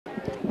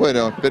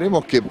Bueno,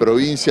 esperemos que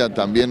provincia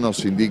también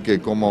nos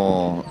indique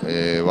cómo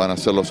van a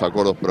ser los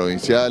acuerdos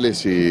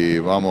provinciales y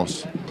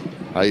vamos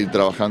a ir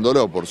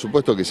trabajándolo. Por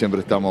supuesto que siempre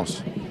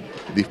estamos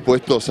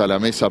dispuestos a la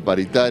mesa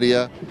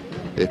paritaria,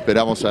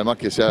 esperamos además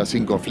que se haga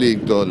sin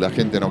conflicto, la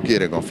gente no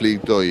quiere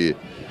conflicto y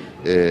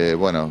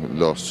bueno,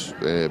 los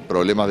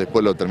problemas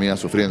después lo terminan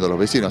sufriendo los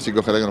vecinos, así que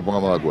ojalá que nos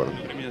pongamos de acuerdo.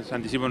 Se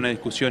anticipa una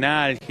discusión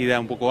álgida,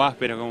 un poco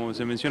áspera, como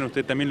se menciona.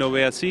 ¿Usted también lo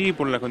ve así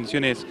por las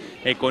condiciones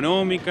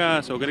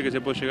económicas o cree que se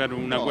puede llegar a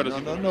un acuerdo?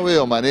 No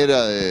veo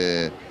manera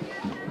de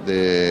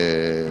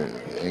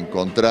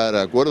encontrar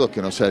acuerdos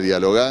que no sea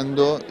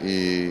dialogando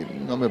y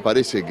no me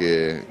parece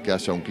que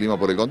haya un clima,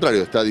 por el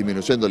contrario, está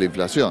disminuyendo la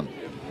inflación.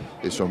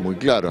 Eso es muy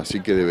claro, así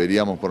que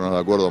deberíamos ponernos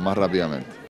de acuerdo más rápidamente.